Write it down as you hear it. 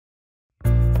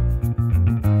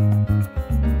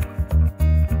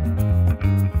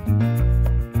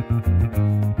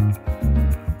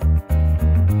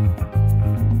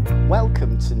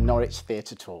Norwich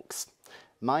Theatre Talks.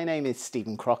 My name is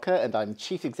Stephen Crocker and I'm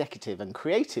Chief Executive and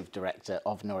Creative Director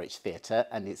of Norwich Theatre,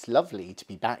 and it's lovely to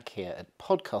be back here at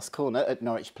Podcast Corner at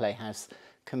Norwich Playhouse,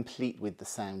 complete with the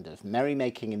sound of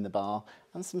merrymaking in the bar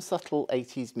and some subtle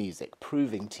 80s music,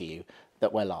 proving to you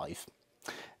that we're live.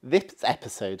 This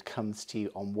episode comes to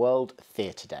you on World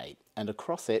Theatre Day, and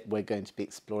across it we're going to be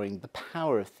exploring the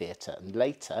power of theatre and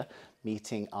later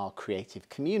meeting our creative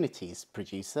communities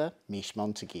producer, Miche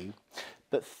Montague.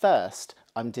 But first,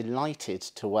 I'm delighted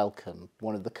to welcome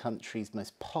one of the country's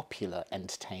most popular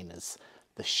entertainers,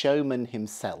 the showman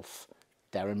himself,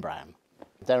 Derren Brown.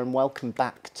 Derren, welcome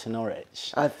back to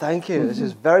Norwich. Thank you. This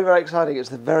is very, very exciting. It's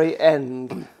the very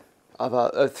end of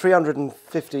a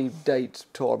 350-date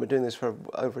tour. I've been doing this for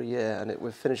over a year, and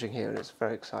we're finishing here, and it's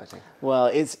very exciting. Well,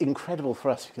 it's incredible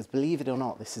for us because, believe it or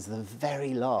not, this is the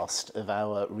very last of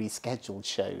our rescheduled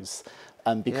shows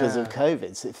because of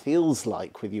COVID. So it feels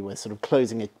like with you we're sort of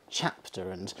closing a chapter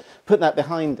and put that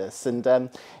behind us. And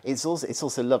it's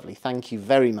also lovely. Thank you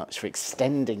very much for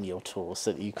extending your tour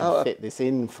so that you can fit this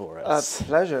in for us. A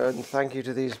pleasure, and thank you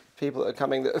to these people that are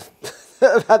coming that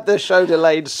have had their show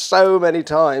delayed so many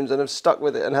times and have stuck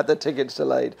with it and had their tickets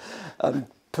delayed and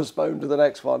postponed to the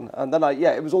next one. And then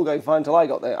it was all going fine until I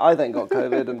got there. I then got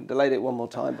COVID and delayed it one more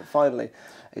time. But finally,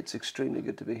 it's extremely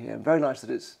good to be here. And very nice that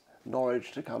it's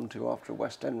Norwich to come to after a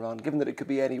West End run, given that it could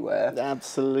be anywhere.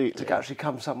 Absolutely. To actually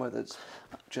come somewhere that's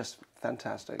just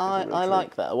fantastic. I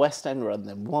like that. A West End run,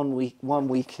 then 1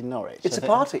 week in Norwich. It's a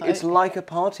party. It's like a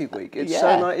party week. It's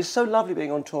so nice. It's so lovely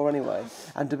being on tour anyway,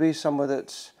 and to be somewhere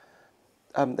that's.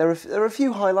 There are a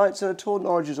few highlights in a tour.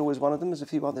 Norwich is always one of them. There's a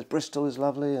few others. Bristol is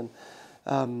lovely, and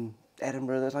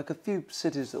Edinburgh. There's like a few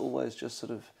cities that always just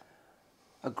sort of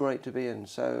are great to be in.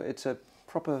 So it's a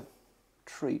proper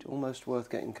treat, almost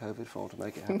worth getting COVID for to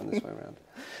make it happen this way around.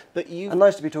 But and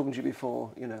nice to be talking to you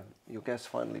before, your guests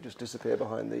finally just disappear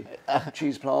behind the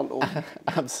cheese plant or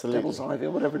devil's ivy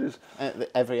or whatever it is.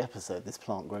 Every episode, this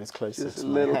plant grows closer just to a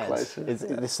little my head. closer. This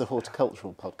is a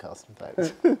horticultural podcast, in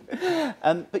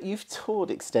fact. But you've toured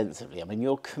extensively. I mean,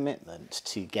 your commitment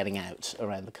to getting out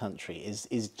around the country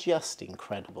is just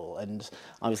incredible. And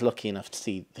I was lucky enough to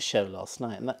see the show last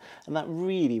night, and that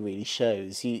really, really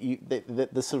shows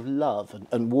the sort of love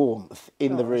and warmth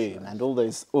in the room, and all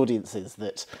those audiences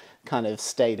that kind of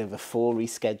stayed over 4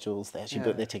 reschedules. They actually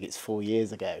booked their tickets 4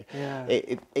 years ago.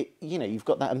 You've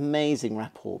got that amazing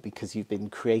rapport because you've been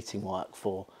creating work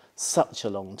for such a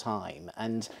long time.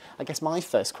 And I guess my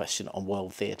first question on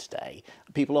World Theatre Day,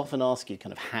 people often ask you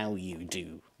kind of how you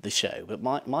do the show, but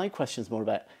my question is more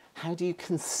about how do you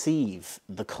conceive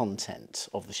the content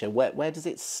of the show? Where does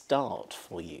it start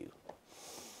for you?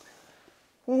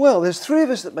 Well, there's 3 of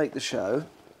us that make the show.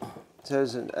 So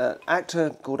there's an actor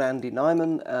called Andy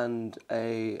Nyman and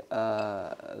a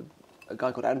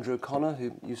guy called Andrew O'Connor,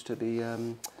 who used to be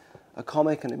a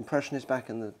comic and impressionist back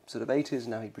in the sort of 80s.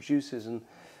 Now he produces, and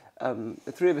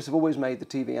the 3 of us have always made the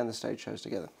TV and the stage shows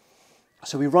together.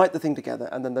 So we write the thing together,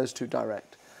 and then those 2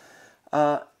 direct.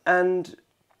 And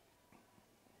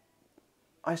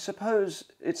I suppose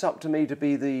it's up to me to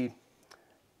be the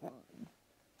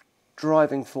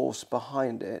driving force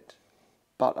behind it,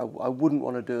 but I wouldn't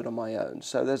want to do it on my own.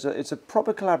 So it's a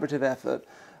proper collaborative effort,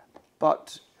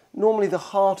 but normally the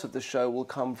heart of the show will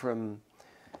come from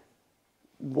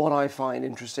what I find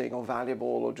interesting or valuable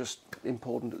or just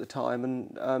important at the time.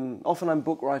 And often I'm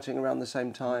book writing around the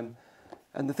same time,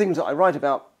 and the things that I write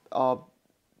about are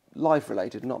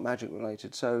life-related, not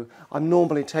magic-related. So I'm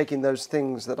normally taking those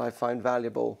things that I find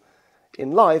valuable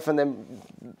in life and then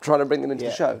trying to bring them into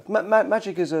the show.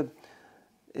 Magic is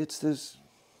it's the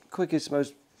quickest,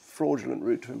 most fraudulent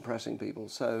route to impressing people.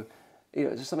 So,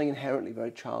 there's something inherently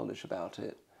very childish about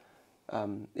it.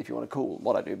 If you want to call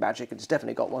what I do magic, it's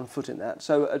definitely got one foot in that.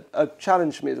 So a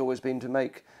challenge for me has always been to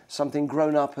make something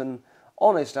grown up and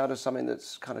honest out of something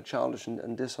that's kind of childish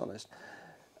and dishonest.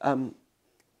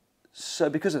 So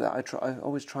because of that, I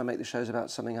always try and make the shows about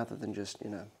something other than just,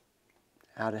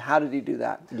 how did he do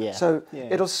that? Yeah. So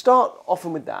it'll start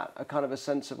often with that, a kind of a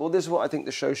sense of, well, this is what I think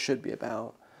the show should be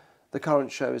about. The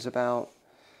current show is about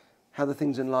how the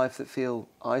things in life that feel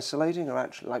isolating are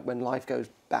actually, like when life goes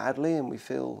badly and we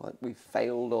feel like we've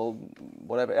failed or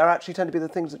whatever, are actually tend to be the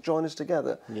things that join us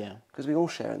together. Yeah. Because we all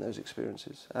share in those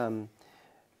experiences. And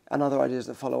other ideas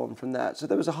that follow on from that. So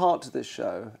there was a heart to this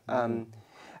show. And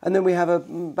then we have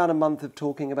about a month of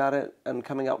talking about it and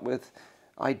coming up with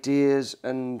ideas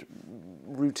and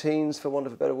routines, for want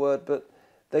of a better word, but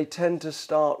they tend to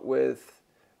start with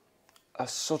a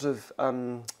sort of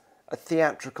a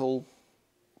theatrical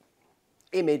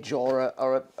image or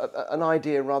an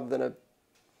idea rather than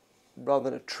rather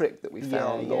than a trick that we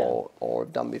found yeah. or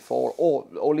have done before,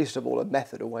 or least of all a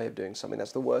method, a way of doing something.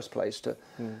 That's the worst place to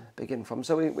begin from.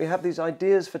 So we have these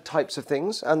ideas for types of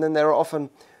things, and then there are often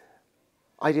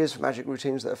ideas for magic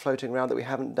routines that are floating around that we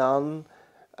haven't done.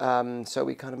 So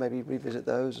we kind of maybe revisit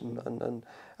those,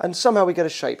 and somehow we get a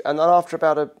shape. And then after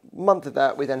about a month of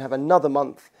that, we then have another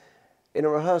month in a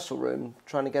rehearsal room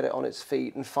trying to get it on its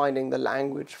feet and finding the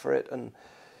language for it and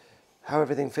how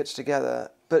everything fits together.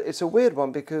 But it's a weird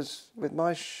one because with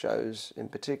my shows in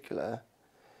particular,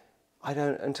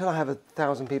 until I have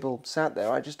 1,000 people sat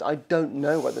there, I don't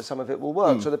know whether some of it will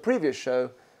work. So the previous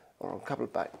show, or a couple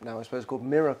of back now I suppose, called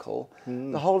Miracle,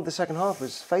 the whole of the second half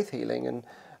was faith healing, and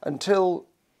until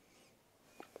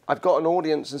I've got an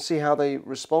audience and see how they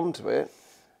respond to it,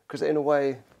 because in a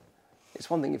way, it's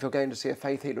one thing if you're going to see a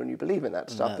faith healer and you believe in that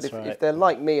stuff, but if they're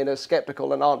like me and are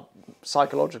sceptical and aren't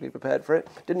psychologically prepared for it,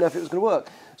 didn't know if it was going to work.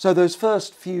 So those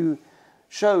first few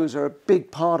shows are a big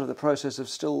part of the process of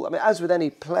still, I mean, as with any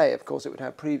play, of course, it would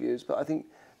have previews, but I think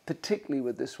particularly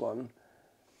with this one,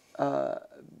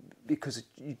 because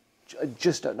I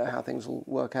just don't know how things will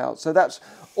work out. So that's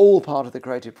all part of the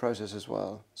creative process as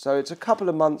well. So it's a couple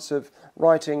of months of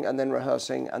writing and then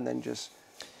rehearsing and then just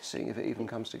seeing if it even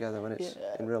comes together when it's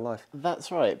in real life.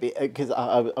 That's right, because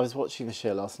I was watching the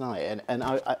show last night and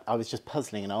I was just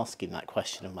puzzling and asking that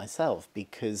question of myself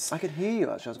because... I could hear you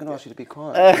actually, I was going to ask you to be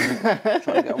quiet. Trying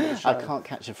to get on with the show. I can't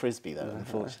catch a frisbee though,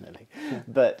 unfortunately.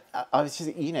 But I was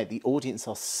just, the audience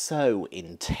are so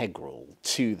integral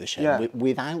to the show. Yeah.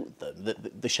 Without them,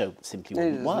 the show simply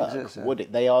wouldn't work, exist, yeah. would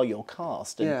it? They are your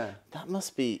cast. And Yeah. that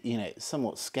must be,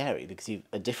 somewhat scary because you've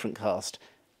a different cast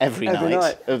every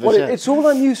night of the well, show. it's all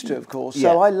I'm used to, of course,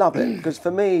 so Yeah. I love it, because for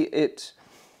me,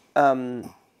 and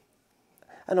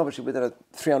obviously within a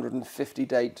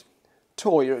 350-date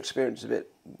tour, your experience of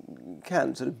it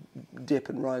can sort of dip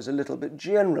and rise a little, but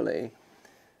generally,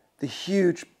 the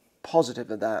huge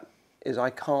positive of that is I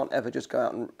can't ever just go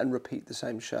out and repeat the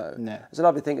same show. No. There's a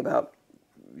lovely thing about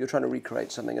you're trying to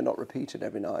recreate something and not repeat it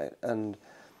every night, and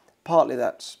partly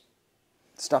that's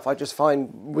stuff I just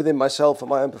find within myself and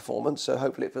my own performance, so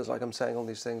hopefully it feels like I'm saying all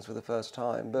these things for the first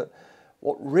time. But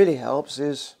what really helps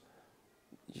is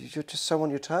you're just so on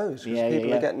your toes, because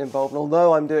people are getting involved. And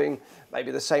although I'm doing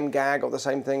maybe the same gag or the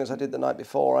same thing as I did the night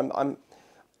before, I'm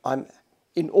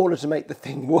in order to make the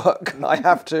thing work, I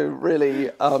have to really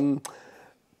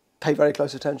pay very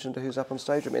close attention to who's up on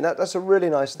stage with me. And that's a really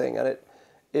nice thing, and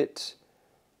it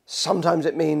sometimes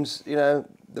it means,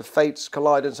 the fates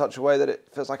collide in such a way that it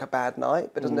feels like a bad night,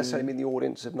 but it doesn't necessarily mean the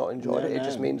audience have not enjoyed it. It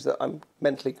just means that I'm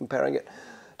mentally comparing it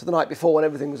to the night before when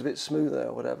everything was a bit smoother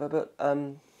or whatever.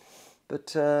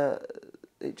 But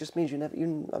it just means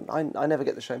I never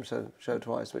get the same show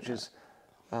twice, which is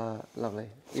lovely,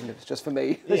 even if it's just for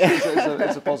me.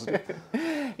 It's a positive.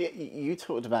 You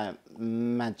talked about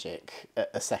magic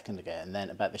a second ago, and then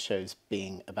about the shows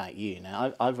being about you.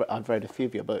 Now, I've read a few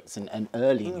of your books, and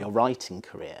early in your writing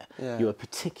career, you were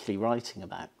particularly writing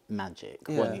about magic,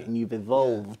 weren't you? And you've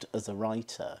evolved as a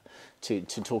writer to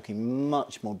talking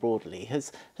much more broadly.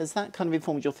 Has that kind of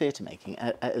informed your theatre making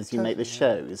as you make the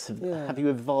shows? Have you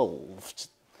evolved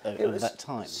over that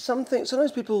time?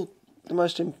 Sometimes people, the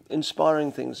most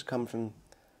inspiring things come from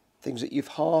things that you've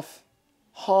half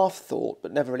thought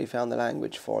but never really found the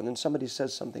language for, and then somebody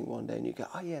says something one day and you go,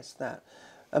 oh yes, that.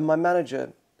 And my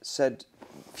manager said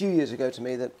a few years ago to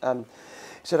me that he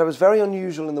said I was very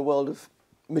unusual in the world of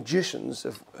magicians,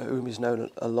 of whom he's known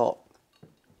a lot,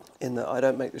 in that I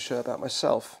don't make the show about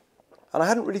myself. And I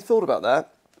hadn't really thought about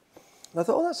that, and I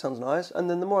thought, oh, that sounds nice. And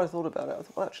then the more I thought about it, I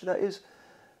thought, well, actually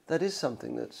that is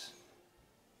something that's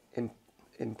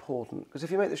important, because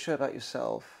if you make the show about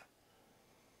yourself,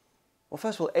 well,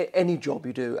 first of all, any job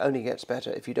you do only gets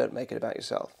better if you don't make it about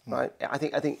yourself, right? I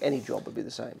think any job would be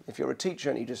the same. If you're a teacher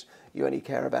and you only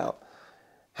care about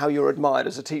how you're admired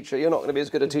as a teacher, you're not going to be as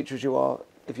good a teacher as you are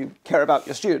if you care about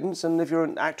your students. And if you're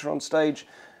an actor on stage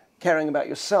caring about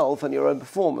yourself and your own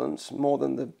performance more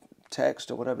than the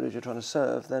text or whatever it is you're trying to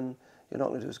serve, then you're not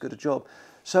going to do as good a job.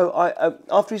 So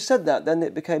after he said that, then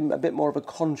it became a bit more of a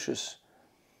conscious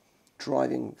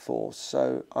driving force.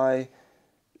 So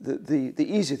the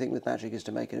easy thing with magic is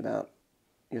to make it about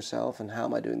yourself and how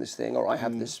am I doing this thing, or I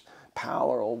have this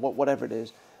power, or whatever it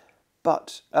is.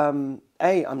 But A,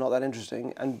 I'm not that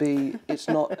interesting, and B, it's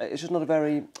just not a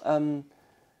very. I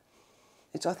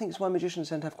think it's why magicians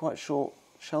tend to have quite short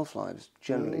shelf lives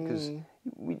generally, because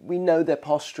we know their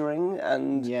posturing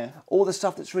and all the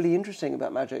stuff that's really interesting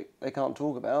about magic they can't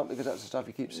talk about because that's the stuff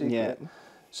you keep secret. Yeah.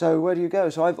 So where do you go?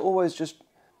 So I've always just.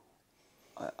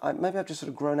 Maybe I've just sort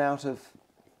of grown out of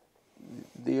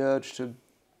the urge to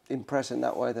impress in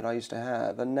that way that I used to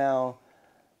have. And now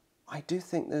I do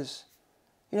think there's,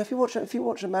 you know, if you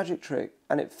watch a magic trick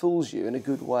and it fools you in a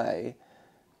good way,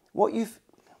 what you've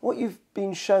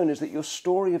been shown is that your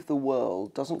story of the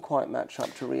world doesn't quite match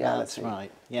up to reality. That's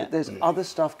right, yeah. That there's other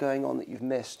stuff going on that you've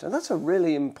missed. And that's a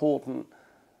really important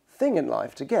thing in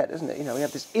life to get, isn't it? You know, we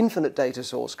have this infinite data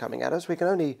source coming at us. We can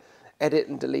only edit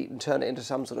and delete and turn it into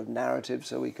some sort of narrative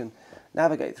so we can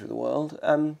navigate through the world.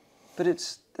 But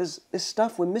there's this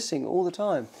stuff we're missing all the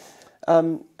time.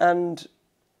 And,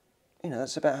 you know,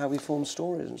 that's about how we form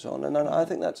stories and so on. And I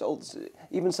think that's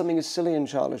even something as silly and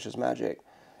childish as magic,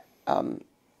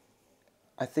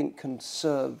 I think can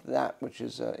serve that which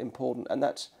is important. And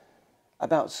that's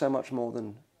about so much more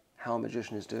than how a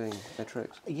magician is doing their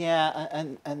tricks. Yeah,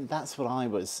 and that's what I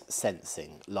was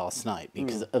sensing last night,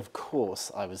 because of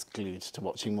course I was glued to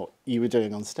watching what you were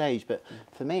doing on stage, but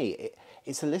for me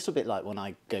it's a little bit like when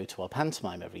I go to our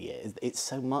pantomime every year. It's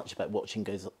so much about watching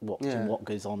what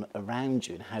goes on around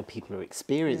you and how people are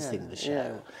experiencing the show.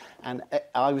 Yeah. And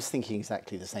I was thinking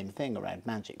exactly the same thing around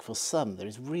magic. For some, there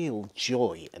is real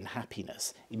joy and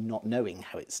happiness in not knowing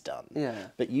how it's done. Yeah.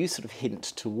 But you sort of hint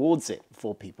towards it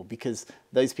for people because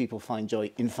those people find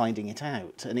joy in finding it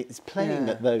out. And it's playing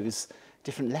at those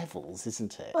different levels,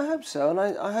 isn't it? I hope so. And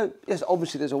I hope, yes,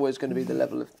 obviously there's always going to be the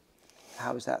level of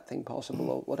how is that thing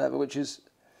possible or whatever, which is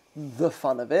the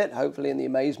fun of it, hopefully, and the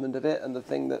amazement of it, and the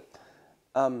thing that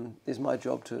is my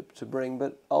job to bring.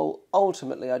 But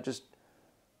ultimately,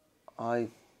 I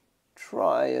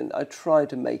try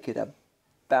to make it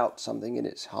about something in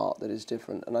its heart that is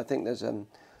different. And I think there's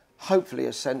hopefully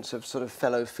a sense of sort of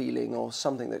fellow feeling or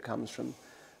something that comes from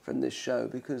this show,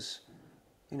 because,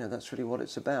 you know, that's really what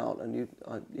it's about. And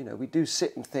you know, we do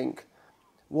sit and think,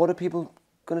 what are people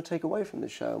going to take away from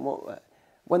this show, and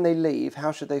when they leave,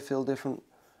 how should they feel different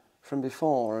from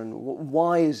before, and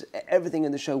why is everything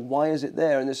in the show, why is it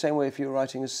there? In the same way, if you're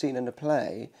writing a scene in a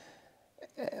play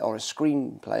or a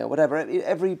screenplay or whatever,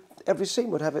 every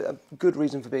scene would have a good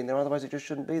reason for being there, otherwise it just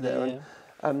shouldn't be there. Yeah.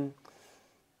 And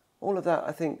all of that,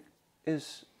 I think,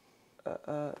 is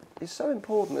so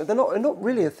important. They're not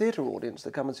really a theatre audience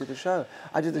that come and see the show.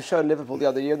 I did the show in Liverpool the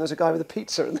other year, and there's a guy with a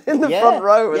pizza in the front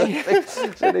row.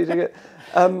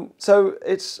 So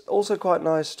it's also quite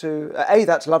nice to...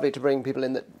 that's lovely to bring people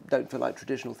in that don't feel like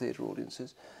traditional theatre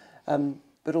audiences,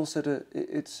 but also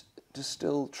to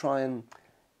still try and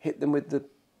hit them with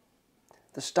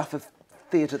the stuff of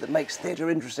theatre that makes theatre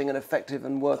interesting and effective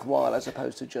and worthwhile, as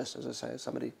opposed to just, as I say,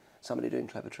 somebody doing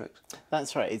clever tricks.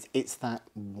 That's right. It's that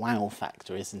wow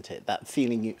factor, isn't it? That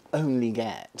feeling you only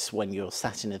get when you're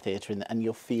sat in a theatre and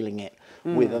you're feeling it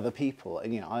with other people.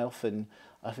 And, you know, I often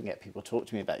get people talk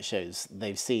to me about shows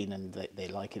they've seen and they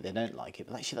like it, they don't like it.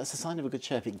 But actually, that's a sign of a good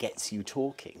show if it gets you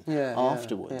talking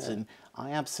afterwards. Yeah. And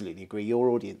I absolutely agree. Your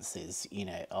audiences, you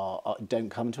know, don't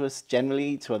come to us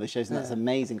generally to other shows, and that's an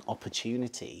amazing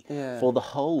opportunity for the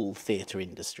whole theatre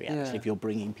industry, actually, if you're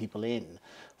bringing people in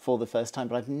for the first time.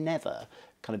 But I've never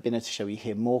kind of been at a show where you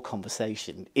hear more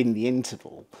conversation in the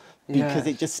interval, because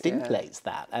it just stimulates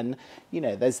that. And, you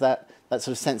know, there's that sort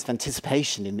of sense of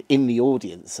anticipation in the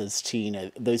audience as to, you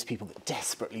know, those people that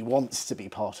desperately wants to be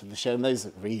part of the show and those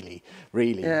that really,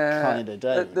 really kind of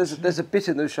don't. There's a bit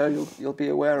in the show you'll be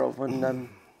aware of when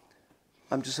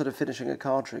I'm just sort of finishing a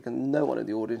card trick and no one in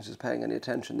the audience is paying any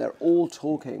attention. They're all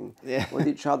talking with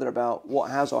each other about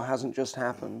what has or hasn't just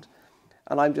happened.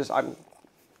 And I'm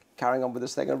carrying on with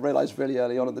this thing and realised really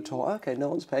early on in the tour, okay, no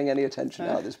one's paying any attention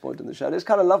now at this point in the show. And it's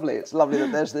kind of lovely. It's lovely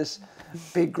that there's this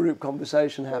big group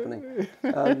conversation happening.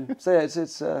 So yeah,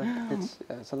 it's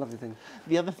a lovely thing.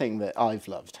 The other thing that I've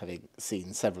loved, having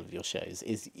seen several of your shows,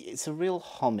 is it's a real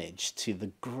homage to the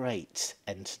great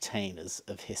entertainers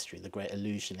of history, the great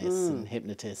illusionists and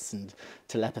hypnotists and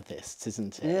telepathists,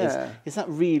 isn't it? Yeah. Is that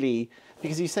really,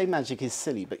 because you say magic is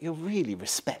silly, but you're really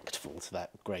respectful to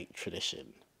that great tradition.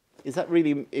 Is that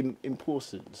really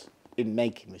important in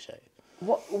making the show?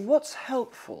 What's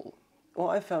helpful, what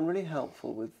I found really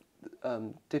helpful with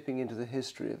dipping into the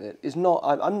history of it is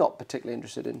I'm not particularly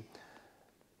interested in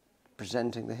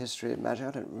presenting the history of magic.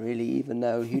 I don't really even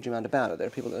know a huge amount about it. There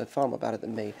are people that know far more about it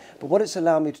than me. But what it's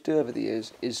allowed me to do over the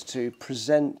years is to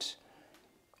present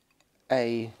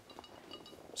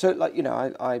so, like, you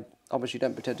know, I obviously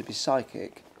don't pretend to be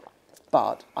psychic,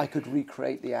 but I could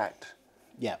recreate the act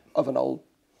of an old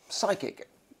psychic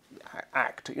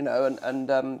act, you know, and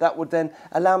that would then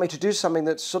allow me to do something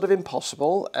that's sort of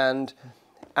impossible and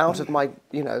out of my,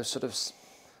 you know, sort of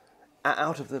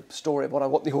out of the story of what I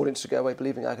want the audience to go away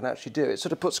believing I can actually do. It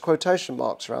sort of puts quotation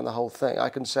marks around the whole thing. I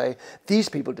can say, these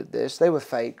people did this, they were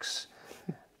fakes,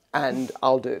 and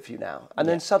I'll do it for you now. And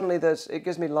then suddenly it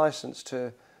gives me license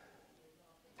to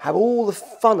have all the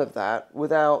fun of that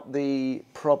without the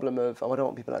problem of, oh, I don't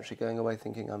want people actually going away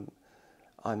thinking I'm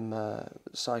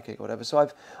psychic or whatever. So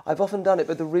I've often done it,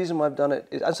 but the reason why I've done it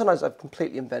is, and sometimes I've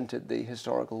completely invented the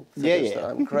historical figures that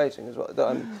I'm creating as well, that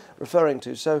I'm referring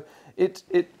to. So it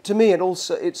to me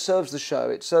it serves the show.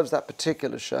 It serves that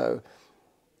particular show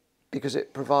because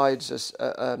it provides us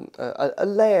a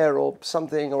layer or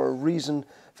something or a reason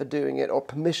for doing it or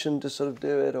permission to sort of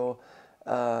do it or.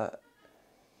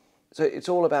 So it's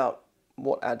all about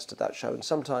what adds to that show, and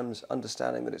sometimes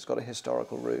understanding that it's got a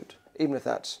historical root, even if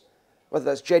that's, whether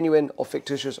that's genuine or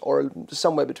fictitious or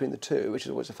somewhere between the two, which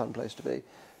is always a fun place to be.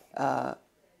 I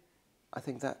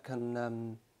think that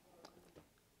can,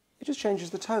 it just changes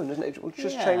the tone, doesn't it? It will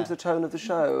just change the tone of the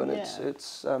show, and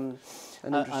it's an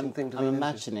interesting thing to be I'm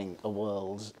imagining a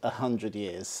world 100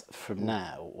 years from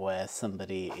now where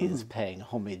somebody is paying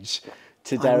homage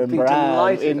to Derren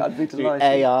Brown in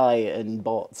AI and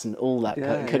bots and all that.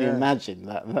 Can you imagine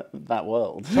that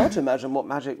world? It's hard to imagine what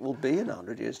magic will be in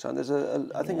 100 years' time. There's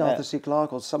I think Arthur C.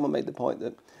 Clarke or someone made the point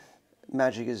that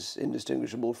magic is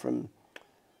indistinguishable from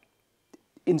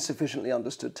insufficiently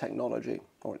understood technology,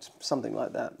 or it's something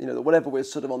like that. You know, that whatever we're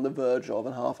sort of on the verge of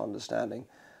and half understanding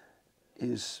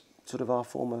is sort of our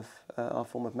form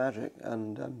of magic.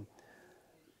 And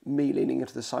me leaning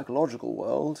into the psychological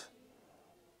world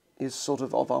is sort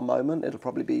of our moment. It'll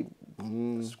probably be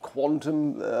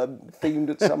quantum themed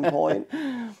at some point.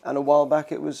 And a while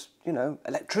back it was, you know,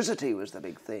 electricity was the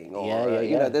big thing. Or,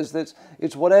 you know, there's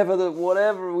it's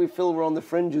whatever we feel we're on the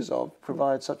fringes of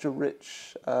provides such a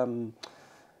rich, sort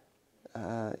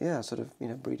of, you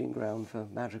know, breeding ground for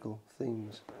magical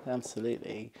themes.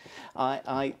 Absolutely.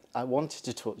 I wanted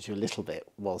to talk to you a little bit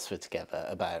whilst we're together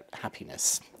about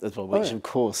happiness as well, which of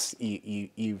course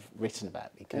you've written about,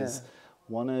 because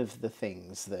one of the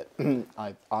things that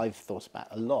I've thought about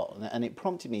a lot, and it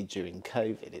prompted me during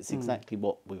COVID, it's exactly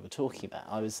what we were talking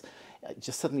about. It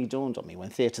just suddenly dawned on me when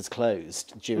theatres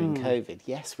closed during COVID,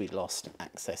 yes, we'd lost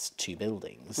access to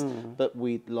buildings, but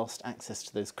we'd lost access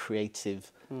to those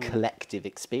creative, collective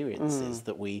experiences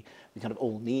that we kind of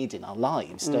all need in our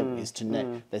lives, don't we? Is to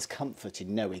know there's comfort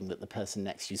in knowing that the person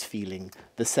next to you is feeling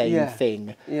the same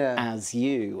thing as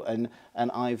you. And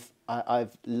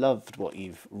I've loved what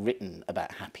you've written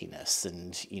about happiness,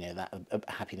 and you know that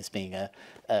happiness being a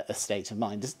state of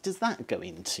mind. Does that go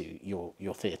into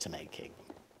your theatre making?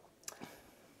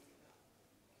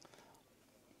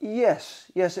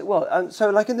 Yes, it will. And so,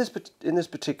 like in this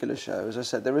particular show, as I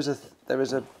said, there is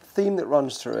a theme that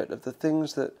runs through it of the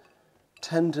things that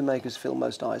tend to make us feel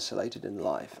most isolated in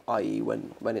life, i.e.,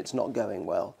 when it's not going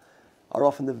well, are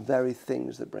often the very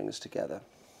things that bring us together.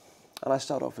 And I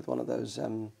start off with one of those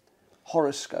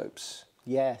horoscopes.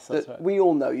 Yes, that's right. We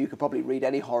all know. You could probably read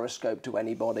any horoscope to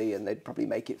anybody, and they'd probably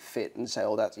make it fit and say,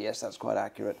 "Oh, that's quite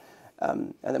accurate,"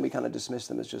 and then we kind of dismiss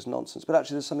them as just nonsense. But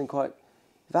actually, there's something quite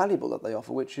valuable that they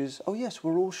offer, which is, oh yes,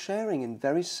 we're all sharing in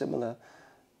very similar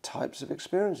types of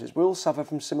experiences. We all suffer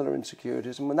from similar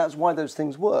insecurities, and that's why those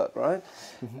things work, right?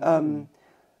 And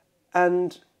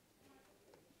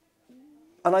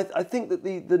I think that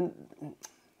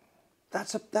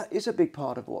that is a big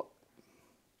part of what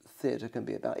theatre can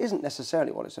be about. It isn't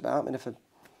necessarily what it's about. I mean, if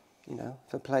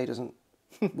a play doesn't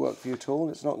work for you at all,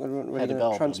 it's not really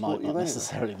going to transport you anywhere.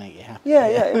 Necessarily make you happy. Yeah,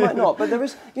 it might not. But there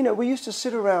is, you know, we used to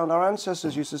sit around, our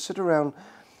ancestors used to sit around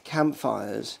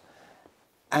campfires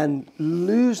and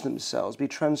lose themselves, be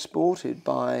transported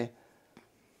by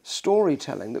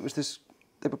storytelling that was this,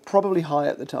 they were probably high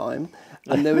at the time,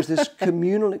 and there was this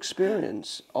communal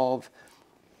experience of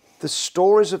the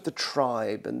stories of the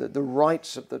tribe and the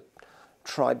rights of the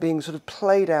tribe being sort of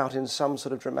played out in some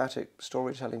sort of dramatic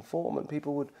storytelling form, and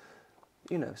people would,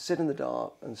 you know, sit in the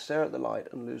dark and stare at the light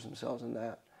and lose themselves in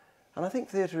that. And I think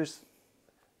theatre is,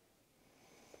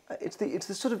 it's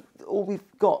the sort of all we've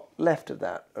got left of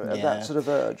that, that sort of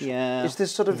urge. Yeah. It's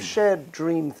this sort of shared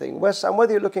dream thing. And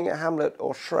whether you're looking at Hamlet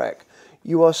or Shrek,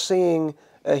 you are seeing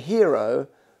a hero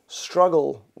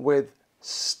struggle with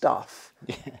stuff.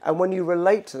 Yeah. And when you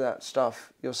relate to that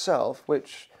stuff yourself,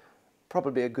 which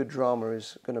probably a good drama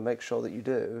is going to make sure that you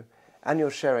do, and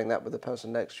you're sharing that with the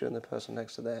person next to you and the person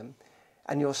next to them,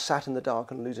 and you're sat in the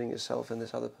dark and losing yourself in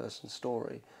this other person's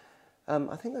story,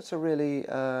 I think that's a really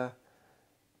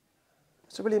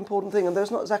important thing. And there's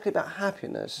not exactly about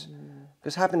happiness,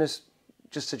 because happiness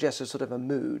just suggests a sort of a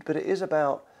mood, but it is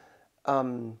about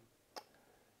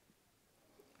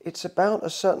it's about a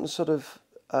certain sort of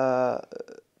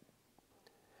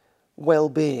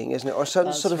well-being, isn't it, or a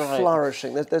certain sort of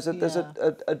flourishing. There's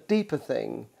a deeper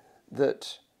thing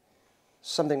that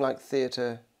something like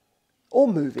theatre or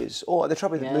movies, or the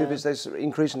trouble with Yeah. movies, they're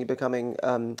increasingly becoming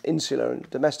insular and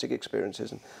domestic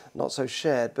experiences and not so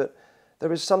shared. But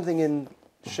there is something in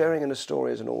sharing in a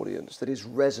story as an audience that is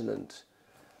resonant,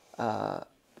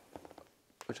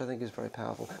 which I think is very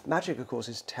powerful. Magic, of course,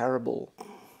 is terrible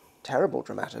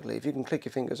dramatically. If you can click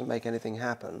your fingers and make anything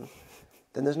happen,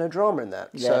 then there's no drama in that.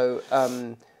 Yeah. So,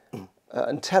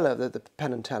 and Teller, the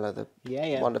Penn and Teller, the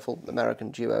wonderful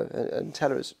American duo, and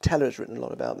Teller has written a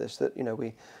lot about this, that, you know,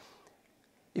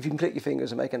 if you can click your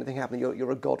fingers and make anything happen,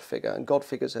 you're a god figure, and god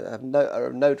figures are of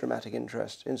no dramatic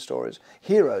interest in stories.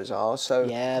 Heroes are, so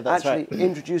that's actually right.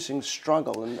 introducing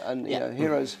struggle and you know,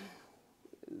 heroes,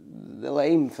 they'll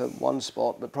aim for one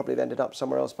spot, but probably have ended up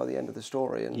somewhere else by the end of the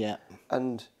story.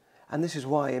 And this is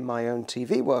why in my own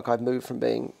TV work I've moved from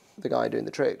being the guy doing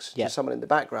the tricks to someone in the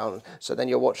background. So then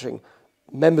you're watching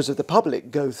members of the public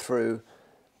go through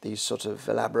these sort of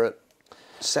elaborate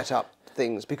setup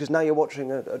things, because now you're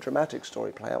watching a dramatic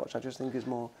story play out, which I just think is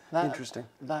more interesting.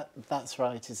 That's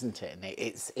right, isn't it? And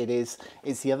it's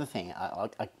the other thing.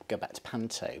 I go back to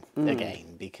panto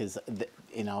again, because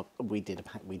we do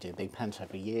a big panto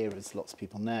every year, as lots of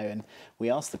people know, and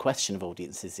we asked the question of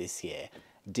audiences this year: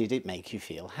 did it make you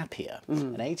feel happier?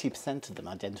 And 80% of them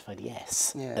identified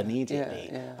yes immediately.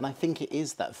 And I think it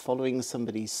is that following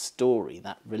somebody's story,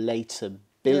 that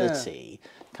relatability,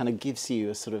 kind of gives you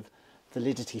a sort of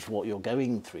validity for what you're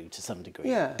going through to some degree,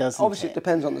 doesn't obviously it? it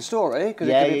depends on the story, because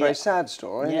it can be a very sad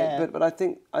story. But I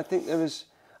think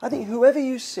whoever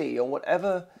you see or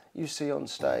whatever you see on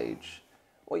stage,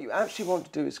 what you actually want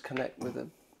to do is connect with a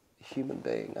human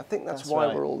being. I think that's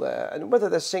why we're all there, and whether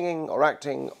they're singing or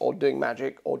acting or doing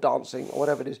magic or dancing or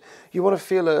whatever it is, you want to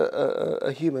feel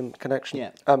a human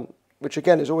connection. Which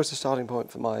again is always the starting point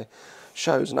for my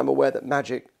shows, and I'm aware that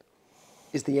magic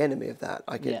is the enemy of that.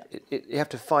 You have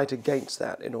to fight against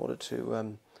that in order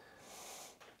to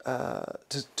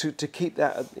keep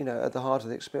that, you know, at the heart of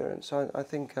the experience. So I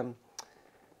think, and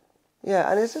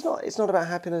it's not about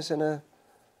happiness in a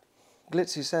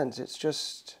glitzy sense. It's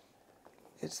just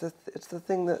it's the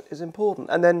thing that is important.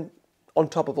 And then on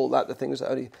top of all that, the things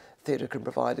that only theatre can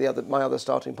provide. My other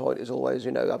starting point is always,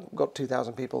 you know, I've got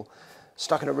 2,000 people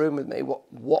stuck in a room with me.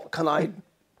 What can I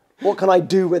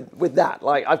do with that?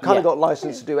 Like, I've kind of got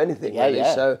license to do anything, really.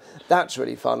 So that's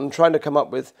really fun. Trying to come up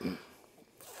with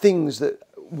things that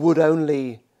would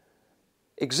only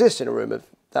exist in a room of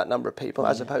that number of people,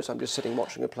 as opposed to I'm just sitting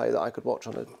watching a play that I could watch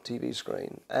on a TV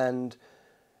screen, and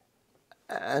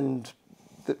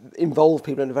involve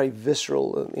people in a very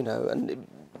visceral, you know, and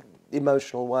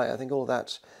emotional way. I think all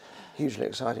that's hugely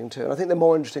exciting too, and I think they're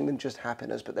more interesting than just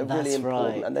happiness, but they're really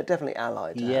important, and they're definitely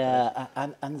allied to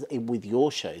happiness. And with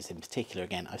your shows in particular,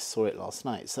 again, I saw it last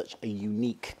night, such a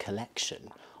unique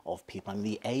collection of people, and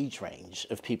the age range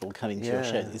of people coming to your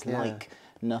shows is like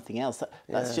nothing else.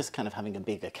 That's just kind of having a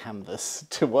bigger canvas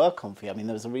to work on for you. I mean,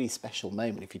 there was a really special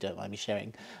moment, if you don't mind me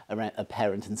sharing, around a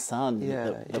parent and son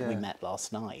that we met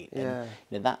last night. And,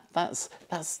 you know,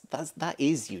 that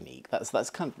is unique. That's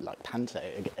kind of like panto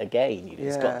again. You know,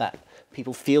 it's got that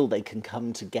people feel they can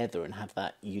come together and have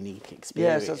that unique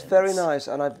experience. Yes, that's very nice,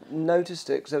 and I've noticed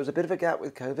it because there was a bit of a gap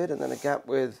with COVID, and then a gap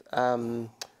with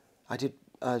I did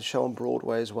a show on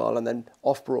Broadway as well, and then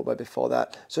off Broadway before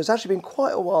that. So it's actually been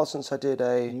quite a while since I did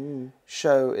a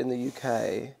show in the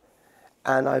UK,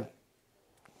 and I've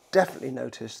definitely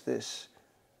noticed this.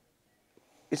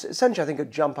 It's essentially, I think, a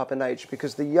jump up in age,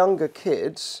 because the younger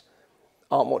kids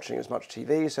aren't watching as much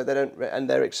TV, so they don't, and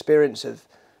their experience of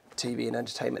TV and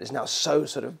entertainment is now so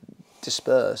sort of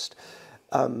dispersed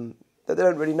that they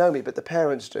don't really know me, but the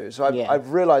parents do. So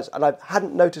I've realised, and I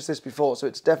hadn't noticed this before, so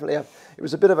it's definitely it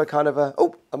was a bit of a kind of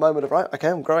a moment of, right, okay,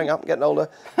 I'm growing up, I'm getting older,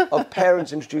 of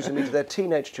parents introducing me to their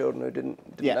teenage children who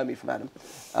didn't know me from Adam.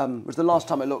 Was the last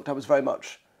time I looked, I was very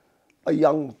much a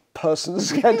young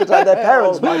person's entertainment. Their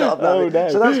parents might not have known me.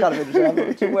 So that's kind of interesting. I'm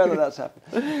not too aware that that's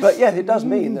happened. But yeah, it does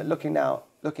mean that looking out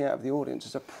of the audience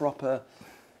is a proper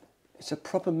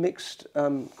mixed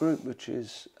group, which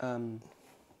is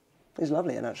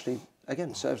lovely, and actually,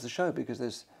 again, serves the show,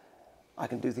 because I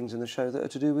can do things in the show that are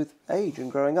to do with age and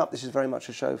growing up. This is very much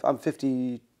a show. I'm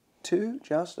 52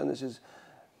 just, and this is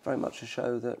very much a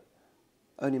show that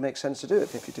only makes sense to do at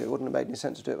 52. It wouldn't have made any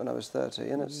sense to do it when I was 30,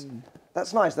 and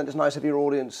that's nice. Then it's nice if your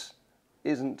audience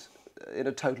isn't in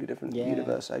a totally different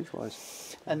universe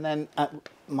age-wise. And then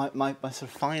my sort of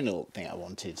final thing I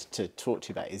wanted to talk to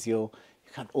you about is you're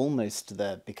kind of almost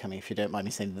becoming, if you don't mind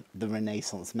me saying, the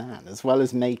Renaissance man. As well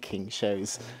as making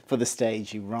shows for the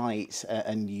stage, you write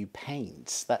and you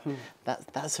paint.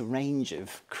 That's a range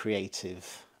of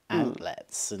creative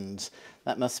outlets, and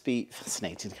that must be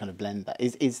fascinating to kind of blend that.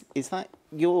 Is that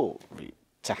your route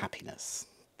to happiness,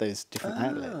 those different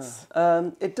outlets?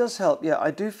 It does help. Yeah,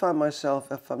 I do find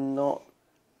myself if I'm not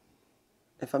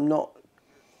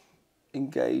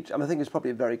engaged. I mean, I think it's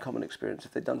probably a very common experience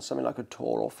if they've done something like a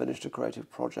tour or finished a creative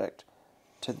project,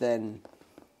 to then,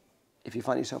 if you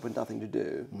find yourself with nothing to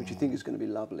do, which you think is going to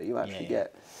be lovely, you actually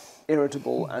get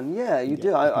irritable. And you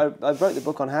do. I wrote the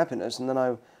book on happiness, and then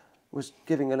I was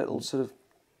giving a little sort of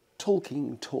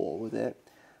talking tour with it,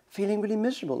 feeling really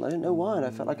miserable. And I didn't know why, and I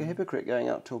felt like a hypocrite going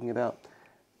out talking about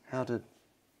how to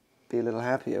be a little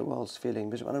happier whilst feeling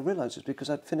miserable. And I realised it's because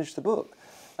I'd finished the book.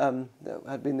 There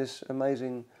had been this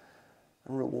amazing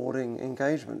and rewarding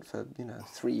engagement for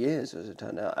 3 years, as it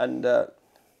turned out. And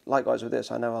likewise with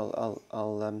this, I know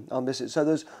I'll miss it. So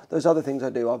those other things I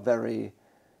do are very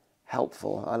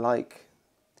helpful.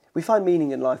 We find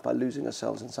meaning in life by losing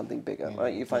ourselves in something bigger,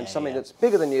 right? You find something that's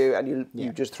bigger than you, and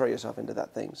you just throw yourself into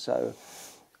that thing. So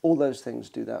all those things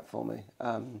do that for me.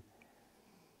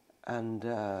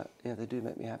 They do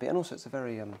make me happy. And also it's a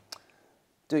very,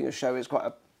 doing a show is quite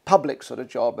a public sort of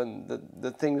job, and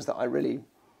the things that I really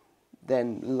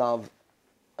then love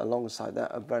alongside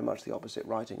that are very much the opposite.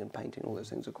 Writing and painting, all those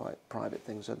things are quite private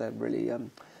things, so they're really,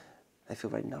 they feel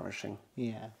very nourishing.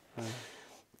 Yeah.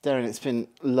 Derren, it's been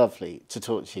lovely to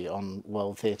talk to you on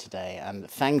World Theatre Day, and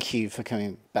thank you for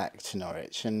coming back to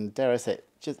Norwich. And dare I say,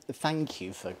 just thank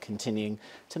you for continuing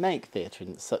to make theatre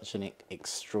in such an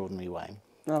extraordinary way.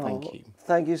 Thank you.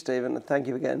 Thank you, Stephen, and thank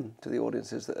you again to the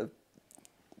audiences that have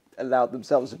allowed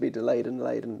themselves to be delayed and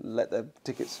let their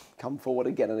tickets come forward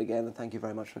again and again. And thank you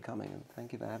very much for coming, and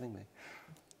thank you for having me.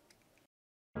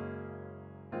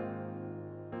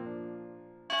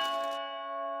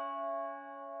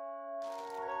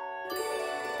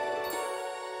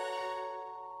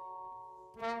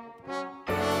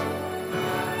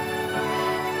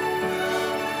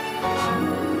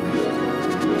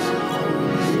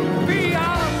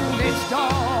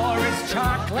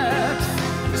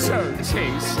 So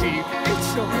tasty, it's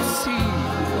so obscene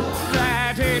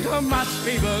that it must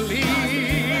be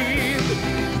believed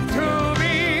to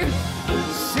be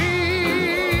seen.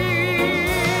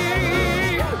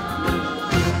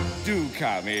 Do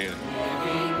come in.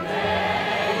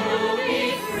 You'll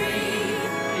be free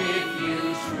if you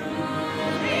truly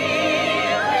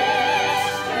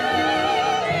wish to be.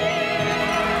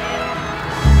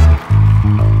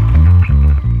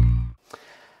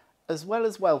 As well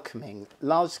as welcoming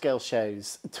large-scale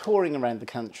shows touring around the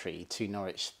country to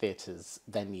Norwich Theatre's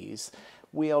venues,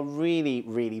 we are really,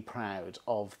 really proud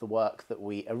of the work that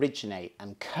we originate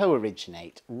and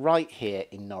co-originate right here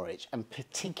in Norwich, and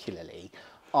particularly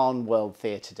on World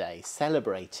Theatre Day,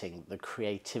 celebrating the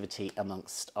creativity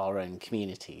amongst our own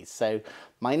communities. So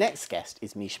my next guest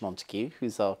is Miche Montague,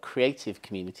 who's our Creative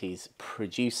Communities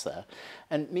producer.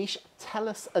 And Miche, tell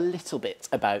us a little bit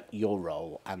about your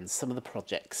role and some of the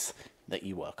projects that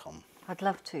you work on. I'd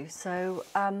love to. So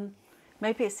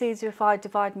maybe it's easier if I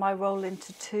divide my role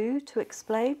into two to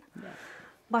explain. Yeah.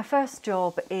 My first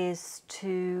job is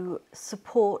to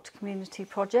support community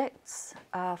projects.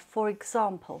 For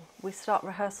example, we start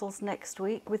rehearsals next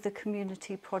week with a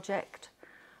community project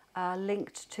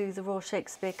linked to the Royal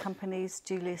Shakespeare Company's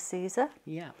Julius Caesar.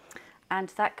 Yeah. And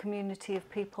that community of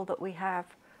people that we have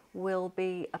will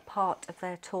be a part of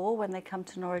their tour when they come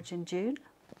to Norwich in June.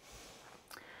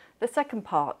 The second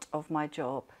part of my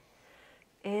job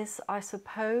is, I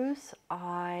suppose,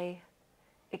 I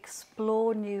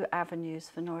explore new avenues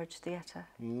for Norwich Theatre.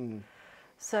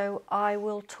 So I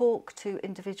will talk to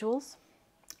individuals,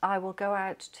 I will go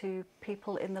out to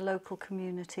people in the local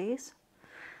communities,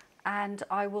 and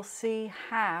I will see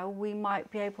how we might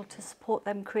be able to support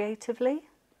them creatively.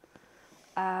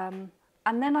 And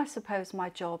then I suppose my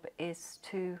job is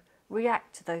to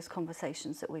react to those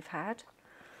conversations that we've had.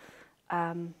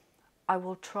 I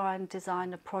will try and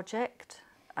design a project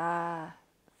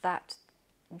that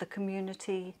the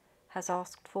community has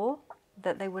asked for,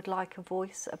 that they would like a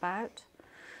voice about.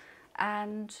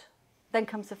 And then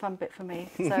comes the fun bit for me.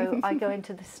 So I go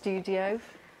into the studio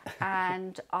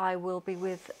and I will be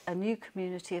with a new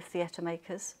community of theatre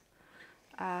makers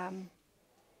and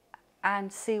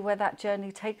see where that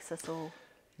journey takes us all.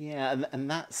 Yeah, and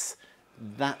that's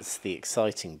the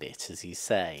exciting bit, as you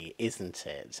say, isn't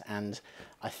it? And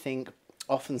I think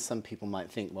often some people might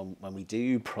think when we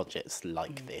do projects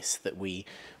like this that we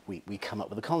come up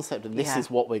with a concept and this is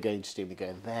what we're going to do. We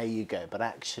go, there you go. But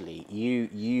actually,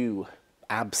 you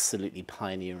absolutely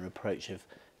pioneer an approach of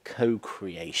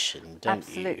co-creation, don't you?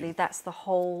 Absolutely. That's the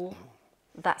whole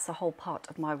part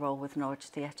of my role with Norwich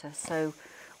Theatre. So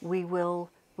we will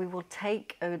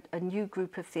take a new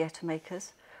group of theatre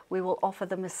makers. We will offer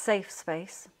them a safe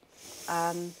space,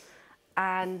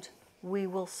 and We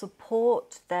will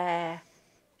support their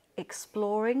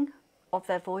exploring of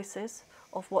their voices,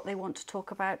 of what they want to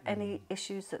talk about, any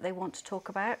issues that they want to talk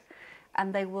about,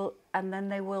 and then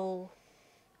they will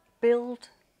build,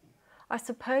 I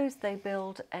suppose they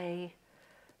build a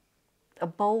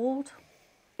bold,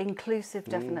 inclusive,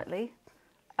 definitely,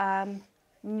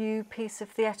 new piece of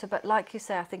theatre. But like you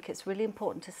say, I think it's really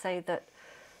important to say that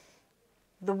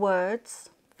the words,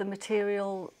 the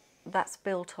material that's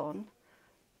built on,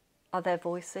 are their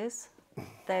voices,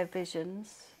 their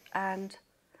visions,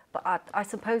 but I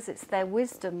suppose it's their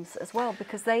wisdoms as well,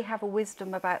 because they have a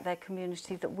wisdom about their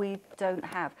community that we don't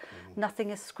have. Nothing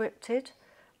is scripted,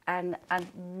 and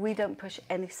we don't push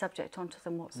any subject onto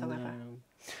them whatsoever.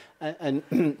 No.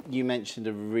 And you mentioned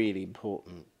a really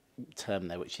important term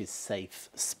there, which is safe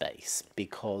space,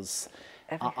 because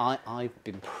I've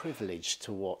been privileged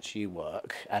to watch you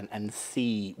work and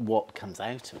see what comes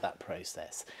out of that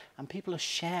process. And people are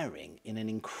sharing in an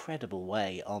incredible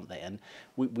way, aren't they? And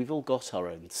we've all got our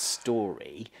own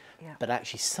story, but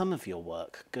actually some of your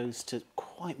work goes to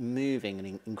quite moving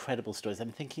and incredible stories.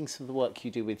 I'm thinking some of the work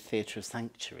you do with Theatre of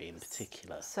Sanctuary in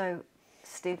particular. So,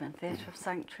 Stephen, Theatre of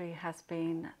Sanctuary has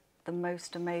been the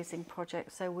most amazing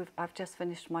project. So I've just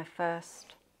finished my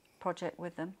first project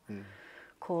with them.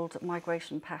 Called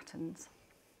Migration Patterns,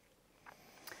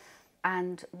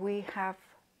 and we have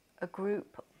a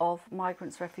group of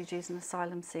migrants, refugees and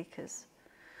asylum seekers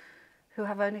who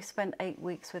have only spent 8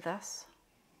 weeks with us,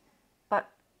 but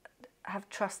have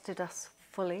trusted us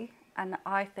fully. And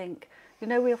I think, you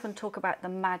know, we often talk about the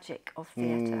magic of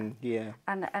theatre,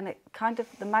 and it kind of,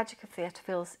 the magic of theatre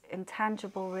feels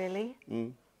intangible really,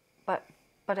 but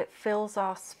it fills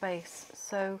our space.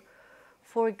 So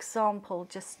for example,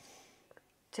 just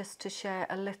to share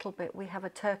a little bit, we have a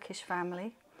Turkish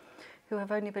family who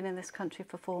have only been in this country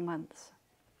for 4 months.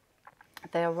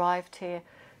 They arrived here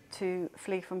to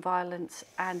flee from violence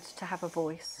and to have a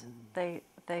voice. They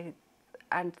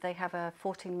have a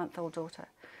 14-month-old daughter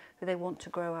who they want to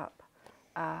grow up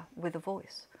with a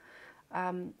voice.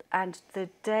 And the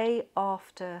day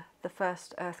after the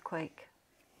first earthquake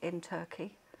in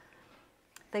Turkey,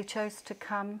 they chose to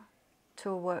come to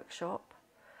a workshop.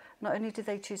 Not only did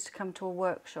they choose to come to a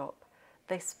workshop,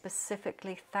 they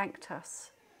specifically thanked us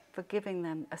for giving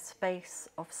them a space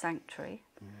of sanctuary,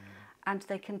 and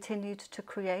they continued to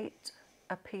create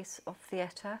a piece of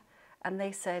theatre, and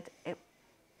they said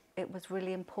it was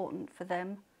really important for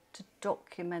them to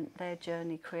document their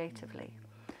journey creatively.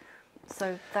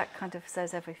 So that kind of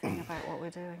says everything about what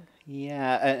we're doing.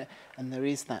 Yeah, and there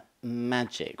is that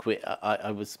magic.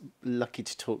 I was lucky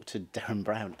to talk to Derren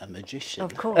Brown, a magician,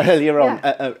 Of course. earlier on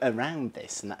around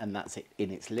this, and that's it in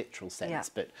its literal sense. Yeah.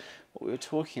 But what we were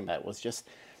talking about was just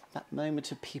that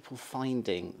moment of people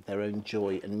finding their own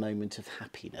joy and moment of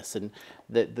happiness. And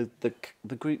the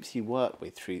groups you work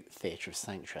with through Theatre of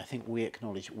Sanctuary, I think we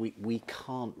acknowledge we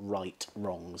can't right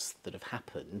wrongs that have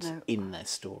happened in their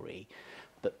story.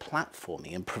 But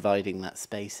platforming and providing that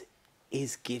space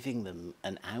is giving them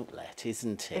an outlet,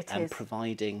 isn't it? And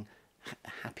providing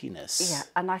happiness. Yeah,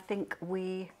 and I think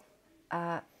the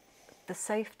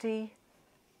safety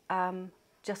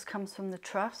just comes from the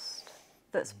trust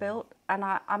that's built, and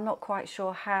I'm not quite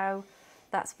sure how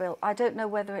that's built. I don't know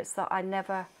whether it's that I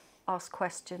never ask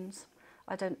questions,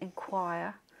 I don't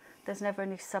inquire. There's never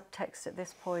any subtext at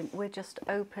this point. We're just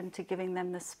open to giving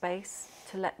them the space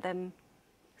to let them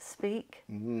speak.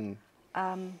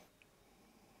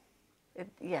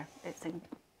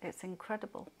 It's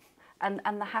incredible,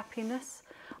 and the happiness.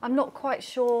 I'm not quite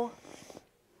sure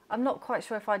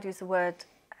if I'd use the word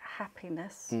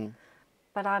happiness,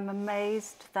 but I'm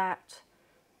amazed that,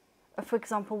 for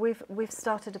example, we've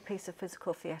started a piece of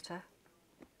physical theatre,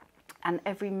 and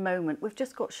every moment, we've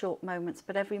just got short moments,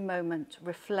 but every moment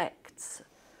reflects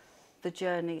the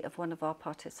journey of one of our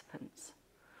participants.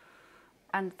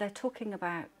 And they're talking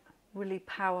about really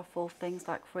powerful things,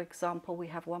 like, for example, we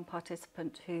have one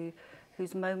participant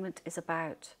whose moment is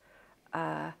about,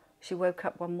 she woke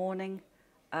up one morning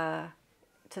to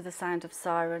the sound of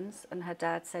sirens, and her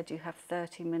dad said, you have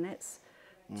 30 minutes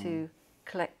to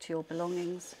collect your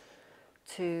belongings,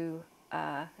 to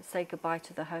say goodbye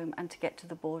to the home and to get to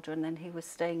the border, and then he was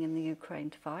staying in the Ukraine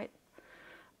to fight.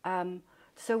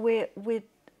 So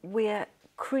we're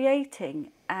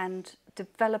creating and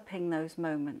developing those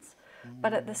moments,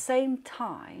 but at the same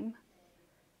time,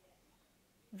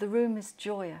 the room is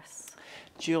joyous.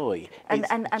 Joy. And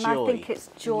joy. I think it's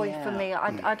joy for me.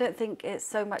 I don't think it's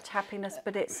so much happiness,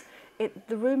 but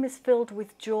the room is filled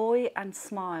with joy and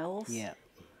smiles. Yeah.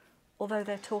 Although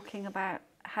they're talking about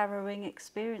harrowing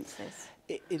experiences.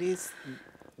 It is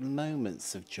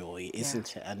moments of joy,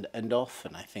 isn't it? And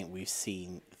often I think we've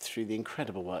seen through the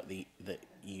incredible work that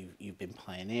you've been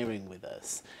pioneering with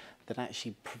us, that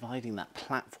actually providing that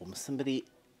platform, somebody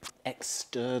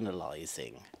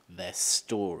externalising their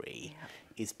story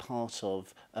is part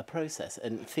of a process,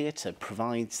 and theatre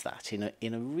provides that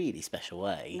in a really special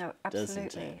way. No, doesn't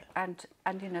absolutely. it?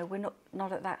 And you know, we're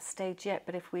not at that stage yet,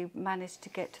 but if we managed to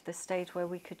get to the stage where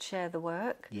we could share the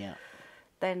work,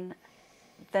 then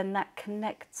that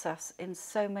connects us in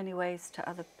so many ways to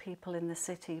other people in the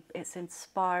city. It's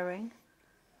inspiring,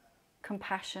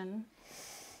 compassion,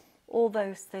 all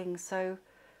those things. So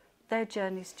their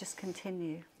journeys just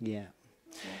continue. Yeah.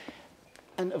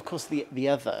 And of course, the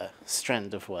other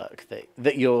strand of work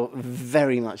that you're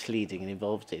very much leading and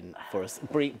involved in for us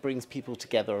brings people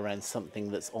together around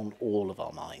something that's on all of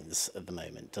our minds at the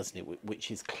moment, doesn't it? Which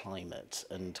is climate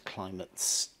and climate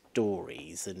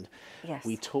stories. And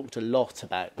we talked a lot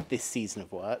about this season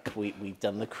of work. We've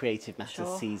done the Creative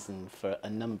Matters season for a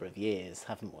number of years,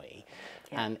 haven't we?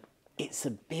 And it's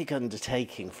a big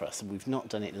undertaking for us, and we've not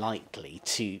done it lightly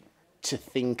to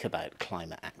think about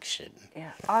climate action.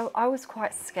 Yeah, I was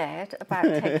quite scared about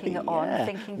taking it on,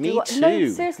 thinking, Me no,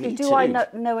 too. seriously, do I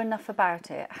know enough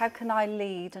about it? How can I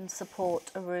lead and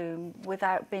support a room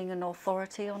without being an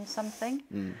authority on something?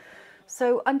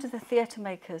 So under the Theatre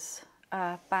Makers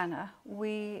banner,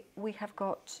 we've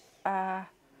got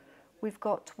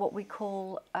what we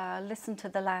call Listen to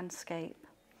the Landscape,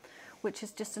 which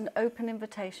is just an open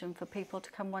invitation for people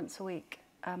to come once a week,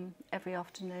 every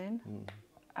afternoon.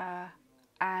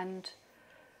 And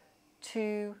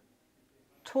to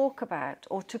talk about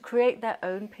or to create their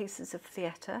own pieces of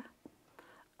theatre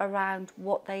around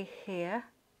what they hear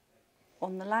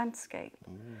on the landscape.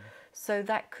 So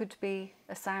that could be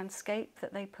a soundscape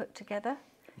that they put together.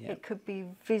 It could be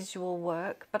visual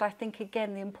work. But I think,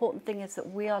 again, the important thing is that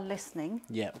we are listening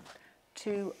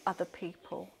to other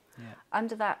people.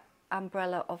 Under that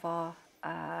umbrella of our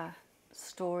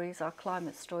stories, our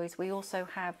climate stories, we also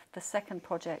have the second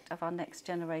project of our next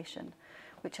generation,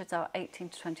 which is our 18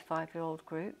 to 25-year-old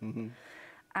group.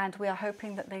 And we are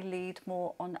hoping that they lead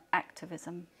more on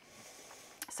activism.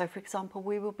 So, for example,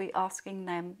 we will be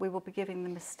giving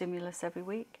them a stimulus every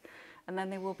week, and then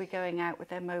they will be going out with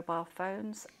their mobile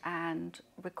phones and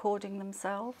recording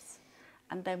themselves,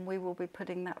 and then we will be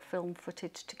putting that film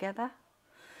footage together.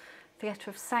 Theatre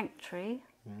of Sanctuary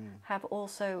have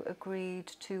also agreed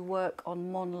to work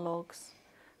on monologues.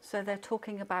 So they're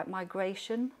talking about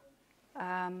migration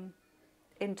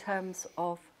in terms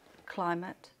of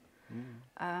climate.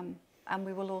 And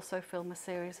we will also film a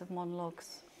series of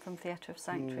monologues from Theatre of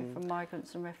Sanctuary from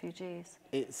migrants and refugees.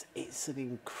 It's an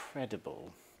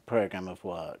incredible programme of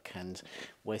work, and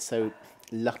we're so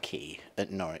lucky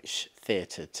at Norwich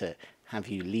Theatre to have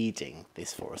you leading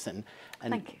this for us. And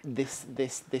Thank you.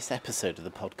 This episode of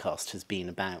the podcast has been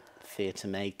about theatre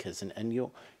makers, and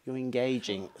you're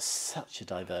engaging such a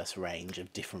diverse range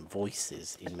of different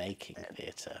voices in making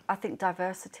theatre. I think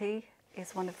diversity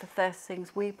is one of the first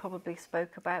things we probably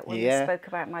spoke about when we spoke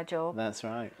about my job. That's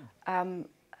right.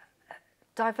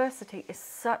 Diversity is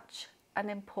such an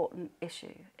important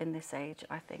issue in this age,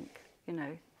 I think. You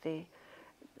know, the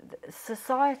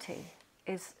society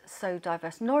is so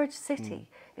diverse. Norwich City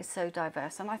is so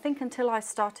diverse. And I think until I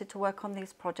started to work on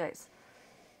these projects,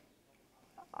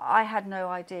 I had no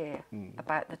idea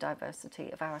about the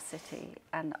diversity of our city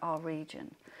and our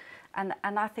region. And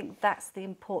I think that's the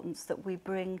importance, that we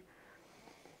bring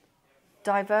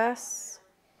diverse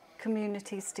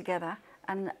communities together,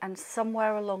 and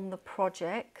somewhere along the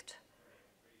project,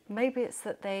 maybe it's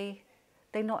that they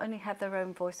not only have their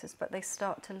own voices, but they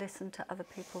start to listen to other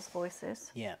people's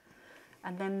voices.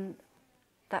 And then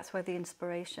that's where the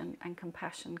inspiration and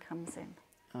compassion comes in.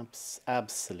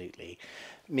 Absolutely.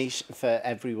 Miche, for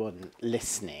everyone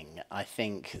listening, I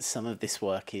think some of this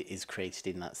work is created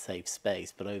in that safe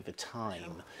space, but over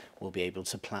time we'll be able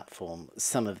to platform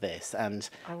some of this. And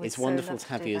it's wonderful to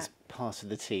have you as part of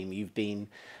the team. You've been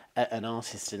an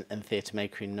artist and theatre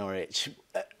maker in Norwich,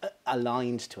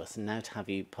 aligned to us, and now to have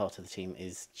you part of the team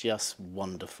is just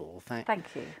wonderful. Thank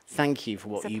you. Thank you for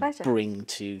what you bring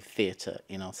to theatre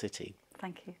in our city.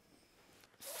 Thank you.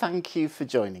 Thank you for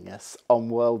joining us on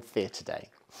World Theatre Day,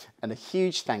 and a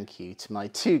huge thank you to my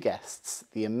two guests,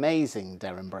 the amazing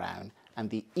Derren Brown and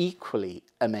the equally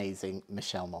amazing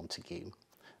Miche Montague.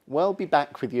 We'll be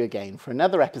back with you again for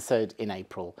another episode in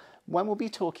April, when we'll be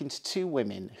talking to two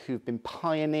women who've been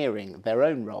pioneering their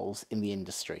own roles in the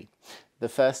industry. The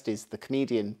first is the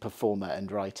comedian, performer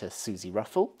and writer Susie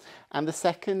Ruffle, and the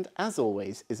second, as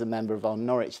always, is a member of our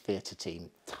Norwich Theatre team,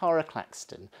 Tara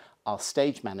Claxton, our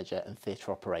stage manager and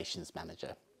theatre operations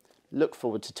manager. Look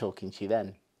forward to talking to you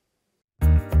then.